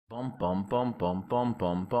Bum bum bum bum bum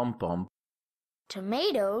bum bum bum.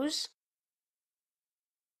 Tomatoes?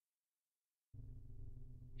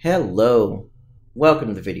 Hello,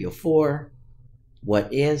 welcome to video 4.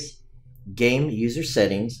 What is Game User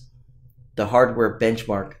Settings, the hardware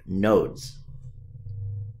benchmark nodes?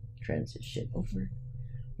 Transition over.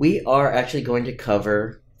 We are actually going to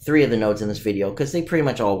cover 3 of the nodes in this video because they pretty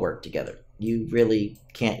much all work together. You really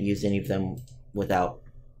can't use any of them without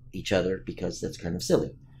each other because that's kind of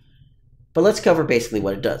silly. But let's cover basically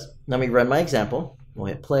what it does. Let me run my example. We'll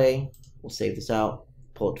hit play. We'll save this out.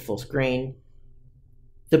 Pull it to full screen.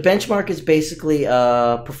 The benchmark is basically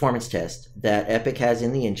a performance test that Epic has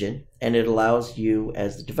in the engine, and it allows you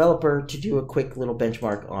as the developer to do a quick little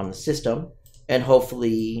benchmark on the system and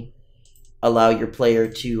hopefully allow your player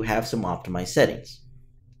to have some optimized settings.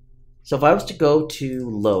 So if I was to go to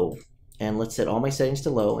low, and let's set all my settings to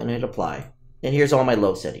low and hit apply, and here's all my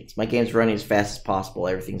low settings. My game's running as fast as possible,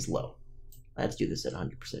 everything's low. Let's do this at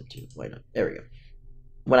 100% too, why not? There we go.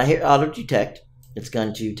 When I hit auto detect, it's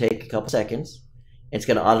going to take a couple seconds. It's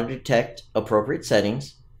going to auto detect appropriate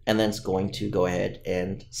settings, and then it's going to go ahead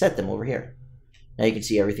and set them over here. Now you can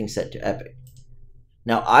see everything set to Epic.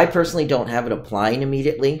 Now I personally don't have it applying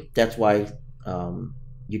immediately. That's why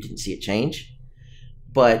you didn't see it change.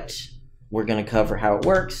 But we're going to cover how it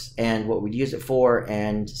works and what we'd use it for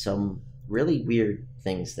and some really weird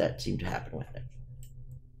things that seem to happen with it.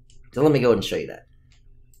 So let me go ahead and show you that.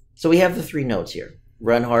 So we have the 3 nodes here.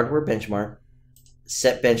 Run hardware benchmark,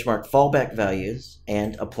 set benchmark fallback values,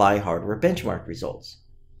 and apply hardware benchmark results.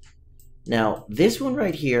 Now, this one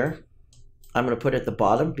right here, I'm going to put at the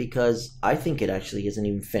bottom because I think it actually isn't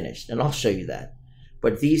even finished, and I'll show you that.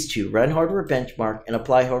 But these 2, run hardware benchmark and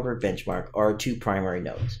apply hardware benchmark, are our 2 primary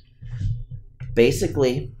nodes.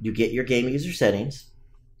 Basically, you get your game user settings.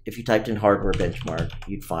 If you typed in hardware benchmark,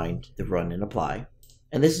 you'd find the run and apply.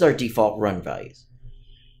 And this is our default run values.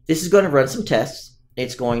 This is going to run some tests.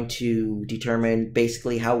 It's going to determine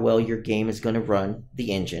basically how well your game is going to run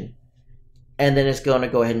the engine. And then it's going to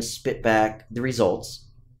go ahead and spit back the results.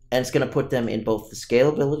 And it's going to put them in both the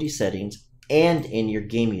scalability settings and in your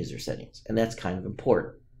game user settings. And that's kind of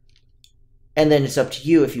important. And then it's up to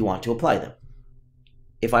you if you want to apply them.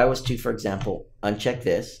 If I was to, for example, uncheck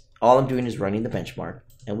this, all I'm doing is running the benchmark,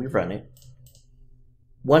 and we run it.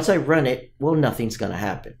 Once I run it, well, nothing's going to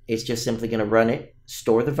happen. It's just simply going to run it,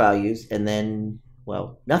 store the values, and then,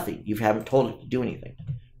 well, nothing. You haven't told it to do anything.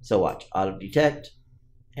 So watch, auto detect,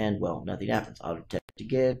 and well, nothing happens. Auto detect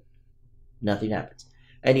again, nothing happens.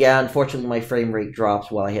 And yeah, unfortunately, my frame rate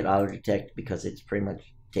drops while I hit auto detect because it's pretty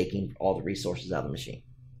much taking all the resources out of the machine.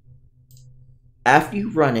 After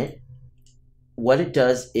you run it, what it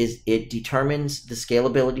does is it determines the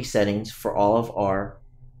scalability settings for all of our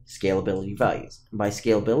scalability values. And by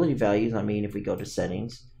scalability values, I mean if we go to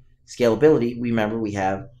settings, scalability, remember we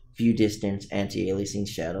have view distance, anti-aliasing,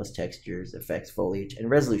 shadows, textures, effects, foliage, and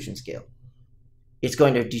resolution scale. It's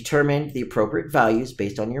going to determine the appropriate values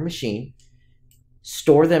based on your machine,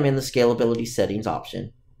 store them in the scalability settings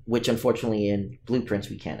option, which unfortunately in blueprints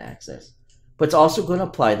we can't access, but it's also going to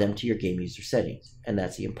apply them to your game user settings, and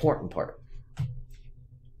that's the important part.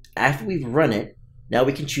 After we've run it, now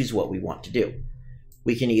we can choose what we want to do.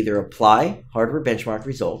 We can either apply hardware benchmark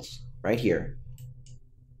results right here,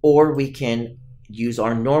 or we can use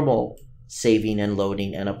our normal saving and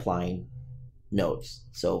loading and applying nodes.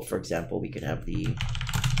 So for example, we could have the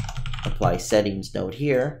apply settings node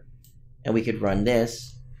here, and we could run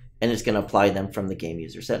this, and it's going to apply them from the game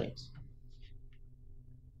user settings.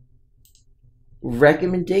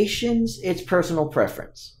 Recommendations, it's personal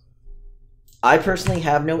preference. I personally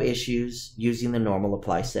have no issues using the normal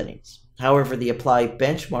apply settings. However, the apply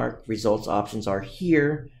benchmark results options are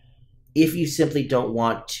here if you simply don't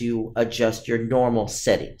want to adjust your normal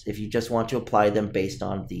settings, if you just want to apply them based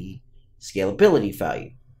on the scalability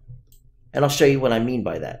value. And I'll show you what I mean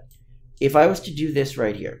by that. If I was to do this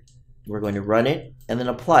right here, we're going to run it and then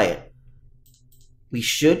apply it. We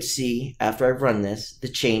should see, after I've run this, the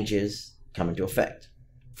changes come into effect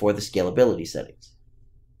for the scalability settings.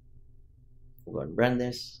 We're going to run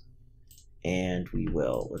this, and we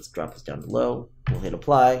will, let's drop this down to low. We'll hit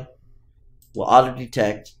apply. We'll auto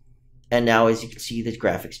detect. And now, as you can see, the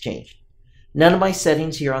graphics changed. None of my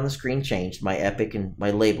settings here on the screen changed, my epic and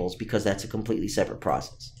my labels, because that's a completely separate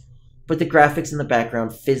process. But the graphics in the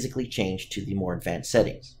background physically changed to the more advanced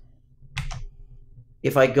settings.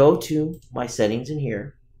 If I go to my settings in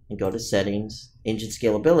here and go to settings, engine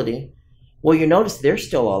scalability, well, you notice they're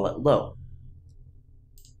still all at low.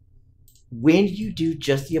 When you do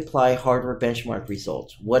just the apply hardware benchmark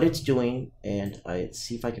results, what it's doing, and let's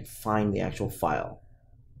see if I can find the actual file.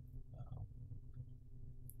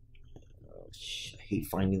 hate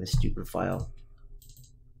finding this stupid file.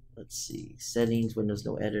 Let's see. Settings, Windows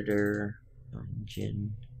no editor,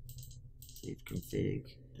 engine, save config.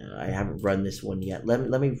 I haven't run this one yet.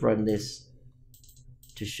 Let me run this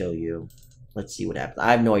to show you. Let's see what happens.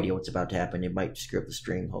 I have no idea what's about to happen. It might screw up the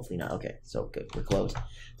stream. Hopefully not. Okay, so good. We're closed.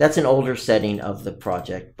 That's an older setting of the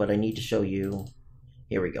project, but I need to show you.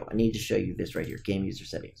 Here we go. I need to show you this right here. Game user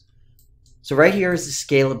settings. So right here is the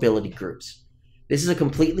scalability groups. This is a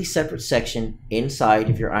completely separate section inside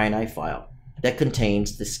of your INI file that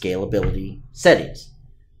contains the scalability settings.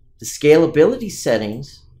 The scalability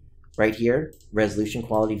settings right here, resolution,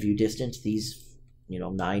 quality, view distance, these,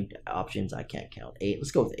 9 options, I can't count. 8,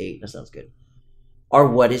 let's go with 8, that sounds good, are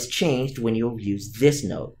what is changed when you use this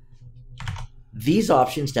node. These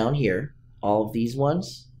options down here, all of these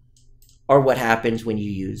ones, are what happens when you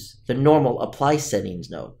use the normal apply settings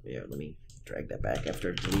node. Here, let me drag that back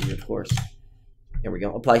after deleting it, of course. There we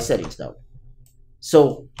go, apply settings node.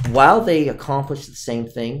 So while they accomplish the same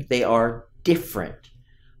thing, they are different.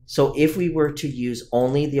 So if we were to use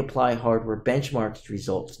only the apply hardware benchmarks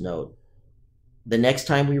results node, the next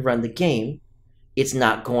time we run the game, it's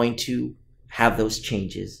not going to have those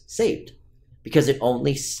changes saved because it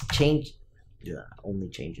only saved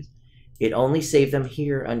them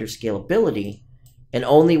here under scalability, and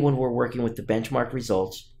only when we're working with the benchmark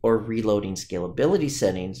results or reloading scalability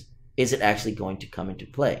settings is it actually going to come into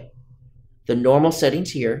play. The normal settings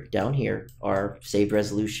here, down here, are saved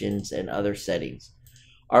resolutions and other settings,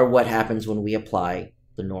 are what happens when we apply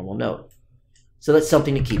the normal node. So that's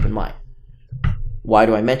something to keep in mind. Why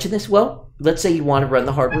do I mention this? Well, let's say you want to run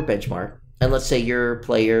the hardware benchmark, and let's say your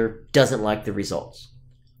player doesn't like the results.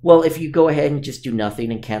 Well, if you go ahead and just do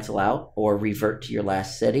nothing and cancel out or revert to your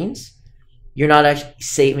last settings, you're not actually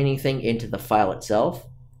saving anything into the file itself.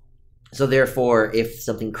 So therefore, if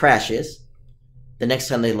something crashes, the next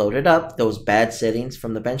time they load it up, those bad settings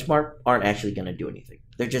from the benchmark aren't actually going to do anything.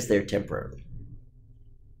 They're just there temporarily.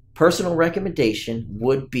 Personal recommendation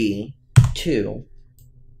would be to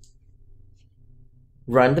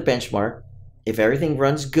run the benchmark. If everything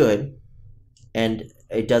runs good and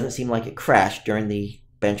it doesn't seem like it crashed during the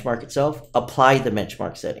benchmark itself, apply the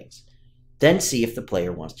benchmark settings. Then see if the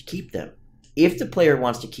player wants to keep them. If the player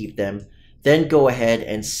wants to keep them, then go ahead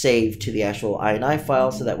and save to the actual INI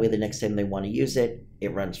file so that way the next time they want to use it,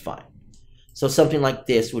 it runs fine. So something like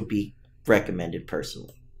this would be recommended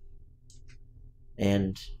personally.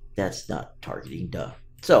 And that's not targeting, duh.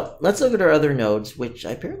 So let's look at our other nodes, which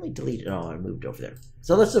I apparently deleted. Oh, I moved over there.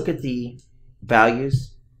 So let's look at the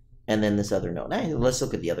values and then this other node. Let's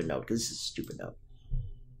look at the other node because this is a stupid node.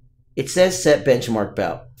 It says set benchmark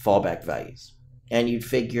fallback values. And you'd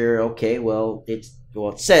figure, okay, well, it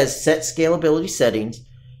says set scalability settings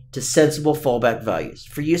to sensible fallback values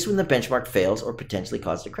for use when the benchmark fails or potentially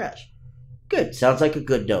causes a crash. Good, sounds like a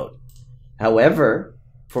good node. However,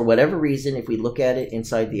 for whatever reason, if we look at it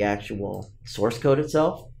inside the actual source code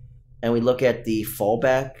itself, and we look at the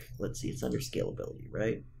fallback, let's see, it's under scalability,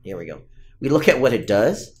 right? Here we go. We look at what it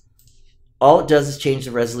does. All it does is change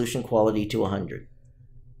the resolution quality to 100.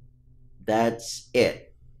 That's it.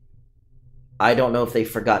 I don't know if they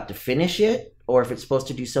forgot to finish it or if it's supposed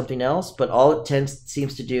to do something else, but all it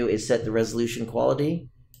seems to do is set the resolution quality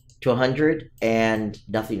to 100 and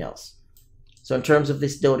nothing else. So in terms of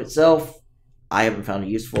this node itself, I haven't found a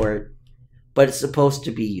use for it, but it's supposed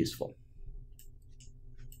to be useful.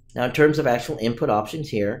 Now in terms of actual input options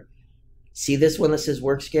here, see this one that says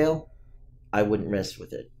work scale? I wouldn't mess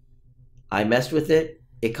with it. I messed with it,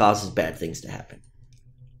 it causes bad things to happen.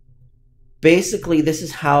 Basically, this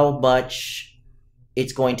is how much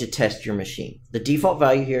it's going to test your machine. The default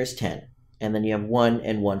value here is 10, and then you have 1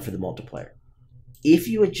 and 1 for the multiplier. If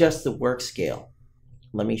you adjust the work scale,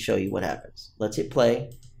 let me show you what happens. Let's hit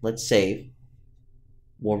play, let's save.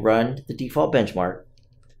 We'll run the default benchmark.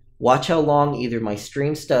 Watch how long either my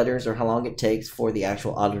stream stutters or how long it takes for the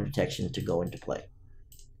actual auto detection to go into play.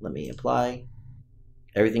 Let me apply.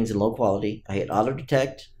 Everything's in low quality. I hit auto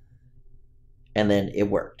detect, and then it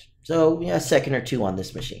worked. So yeah, a second or two on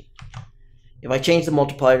this machine. If I change the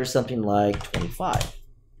multiplier to something like 25,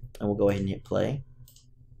 and we'll go ahead and hit play,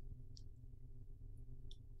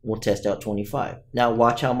 we'll test out 25. Now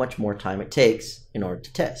watch how much more time it takes in order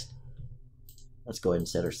to test. Let's go ahead and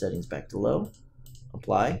set our settings back to low.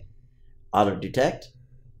 Apply. Auto detect.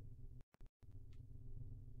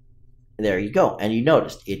 There you go. And you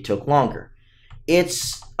noticed it took longer.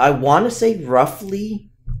 It's, I want to say roughly,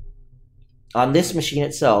 on this machine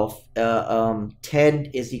itself, 10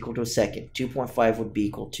 is equal to a second. 2.5 would be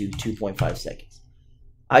equal to 2.5 seconds.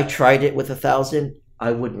 I tried it with 1,000.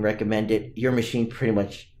 I wouldn't recommend it. Your machine pretty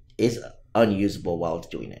much is unusable while it's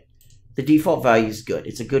doing it. the default value is good.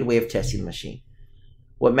 It's a good way of testing the machine.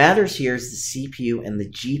 What matters here is the CPU and the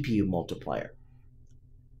GPU multiplier.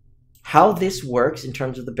 How this works in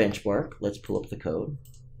terms of the benchmark, let's pull up the code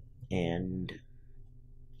and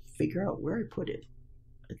figure out where I put it.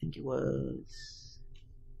 I think it was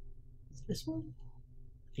this one.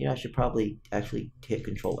 You know, I should probably actually hit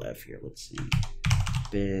Control F here. Let's see.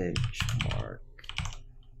 Benchmark.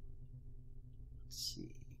 Let's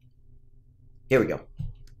see. Here we go.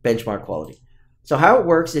 Benchmark quality. So how it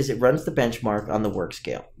works is it runs the benchmark on the work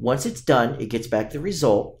scale. Once it's done, it gets back the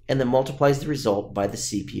result and then multiplies the result by the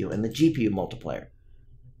CPU and the GPU multiplier.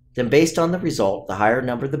 Then based on the result, the higher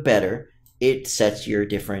number the better, it sets your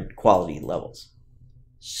different quality levels.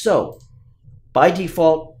 So by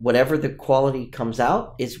default, whatever the quality comes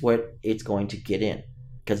out is what it's going to get in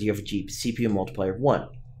because you have a CPU multiplier of 1.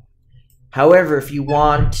 However, if you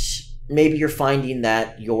want, maybe you're finding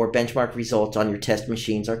that your benchmark results on your test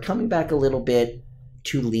machines are coming back a little bit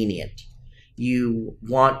too lenient. You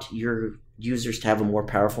want your users to have a more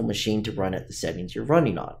powerful machine to run at the settings you're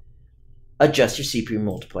running on. Adjust your CPU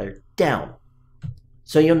multiplier down.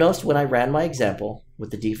 So you'll notice when I ran my example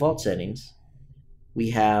with the default settings, we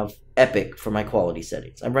have Epic for my quality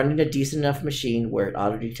settings. I'm running a decent enough machine where it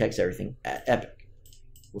auto detects everything at Epic.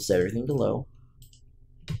 We'll set everything to low.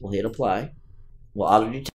 We'll hit apply. We'll auto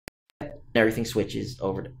detect. Everything switches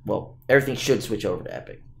over to, well, everything should switch over to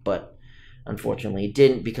Epic, but unfortunately it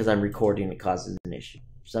didn't because I'm recording. It causes an issue.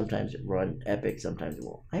 Sometimes it runs Epic, sometimes it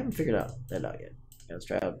won't. I haven't figured that out yet. Let's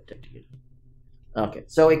try out detecting it. Okay,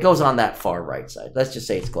 so it goes on that far right side. Let's just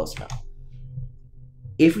say it's close enough.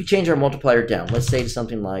 If we change our multiplier down, let's say to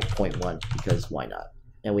something like 0.1, because why not?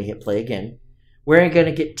 And we hit play again, we're going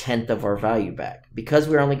to get 1/10 of our value back. Because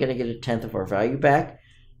we're only going to get 1/10 of our value back,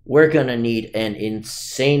 we're going to need an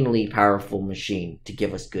insanely powerful machine to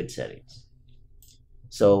give us good settings.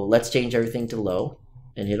 So let's change everything to low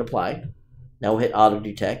and hit apply. Now we'll hit auto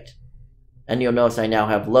detect. And you'll notice I now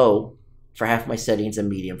have low for half my settings and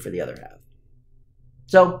medium for the other half.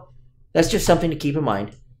 So that's just something to keep in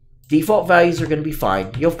mind. Default values are going to be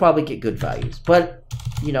fine. You'll probably get good values. But,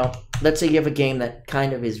 you know, let's say you have a game that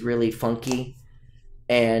kind of is really funky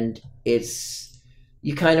and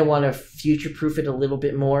you kind of want to future-proof it a little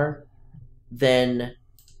bit more, then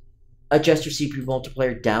adjust your CPU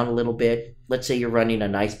multiplier down a little bit. Let's say you're running a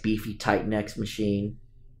nice beefy Titan X machine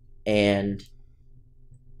and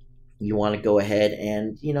you want to go ahead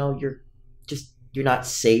and, you know, you're not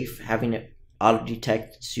safe having it auto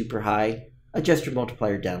detect super high. Adjust your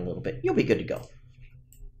multiplier down a little bit. You'll be good to go.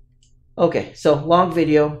 Okay, so long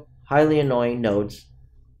video, highly annoying nodes.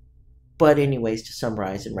 But anyways, to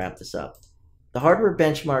summarize and wrap this up. The hardware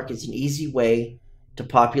benchmark is an easy way to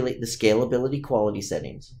populate the scalability quality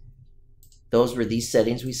settings. Those were these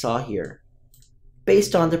settings we saw here,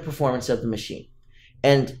 based on the performance of the machine.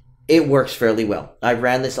 And it works fairly well. I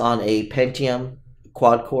ran this on a Pentium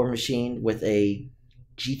quad-core machine with a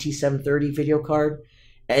GT730 video card,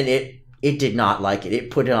 and it did not like it.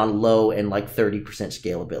 It put it on low and like 30%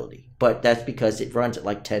 scalability. But that's because it runs at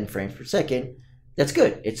like 10 frames per second. That's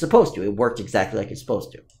good. It's supposed to. It worked exactly like it's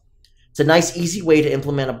supposed to. It's a nice, easy way to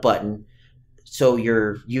implement a button so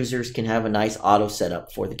your users can have a nice auto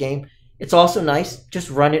setup for the game. It's also nice,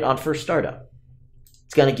 just run it on first startup.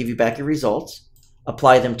 It's going to give you back your results,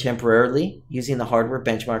 apply them temporarily using the hardware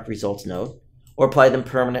benchmark results node, or apply them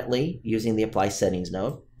permanently using the apply settings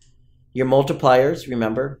node. Your multipliers,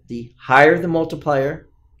 remember, the higher the multiplier,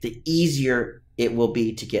 the easier it will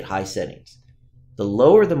be to get high settings. The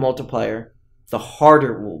lower the multiplier, the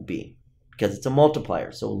harder it will be because it's a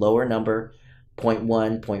multiplier. So lower number,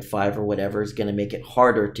 0.1, 0.5 or whatever is going to make it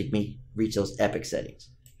harder to reach those epic settings.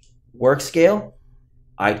 Work scale,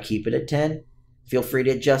 I'd keep it at 10. Feel free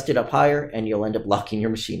to adjust it up higher and you'll end up locking your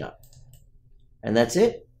machine up. And that's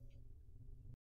it.